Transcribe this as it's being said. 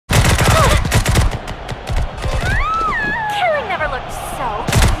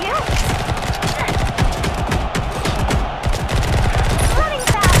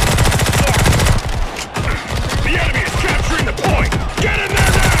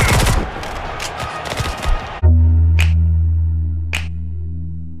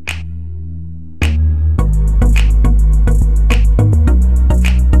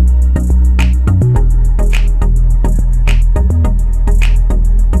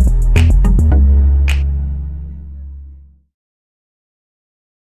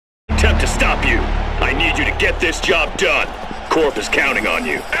job done. Corp is counting on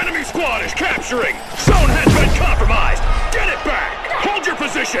you. Enemy squad is capturing! Zone has been compromised! Get it back! Hold your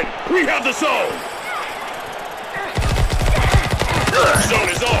position! We have the zone! Zone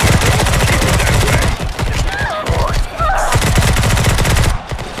is ours! Keep it that way!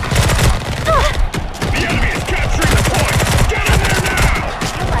 The enemy is capturing the point! Get in there now!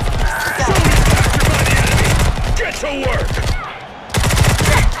 Zone is captured by the enemy! Get to work!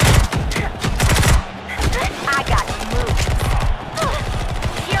 I got to move.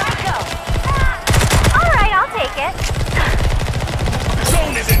 Here I go. Alright, I'll take it.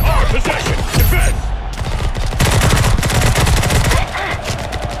 Zone is in our possession! Defend!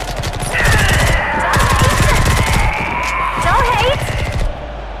 Don't hate!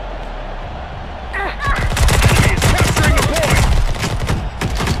 Enemy is capturing the point!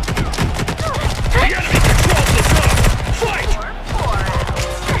 The enemy controls the zone! Fight!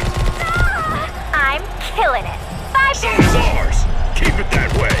 I'm killing it. 5 Zone is ours! Keep it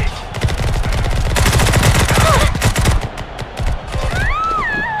that way!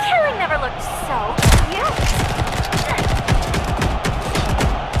 Killing never looked so cute.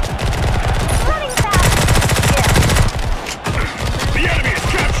 Running fast. The enemy is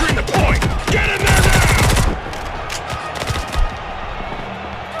capturing the point! Get in there now!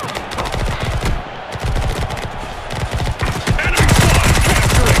 Enemy squad is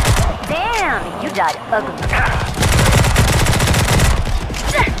capturing! Damn, you died ugly.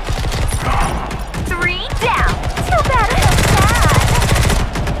 3 down. Too bad I feel sad.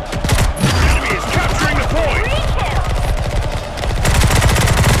 Enemy is capturing the point! 3 kills.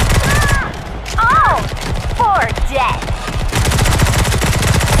 Oh, 4 dead.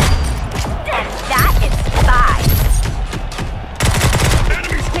 That is 5.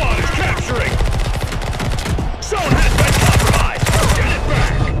 Enemy squad is capturing! Zone has been compromised! Get it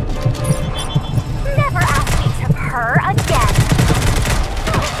back! Never ask me to purr again.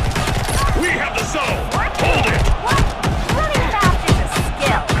 We have the zone! Hold it! Running fast is a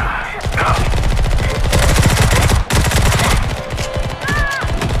skill.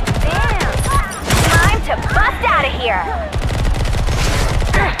 Damn. Time to bust out of here.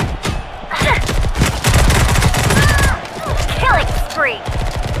 Killing spree.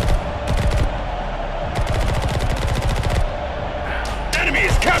 Enemy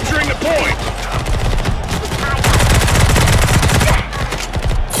is capturing the point!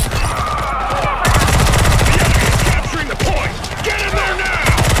 The enemy is capturing the point! Get in there now!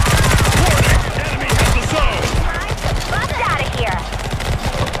 Warning! Enemy has the zone! Bust out of here.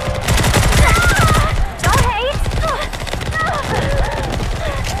 Don't hate.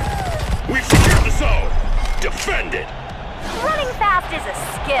 We've secured the zone! Defend it! Running fast is a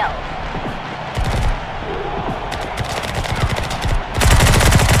skill.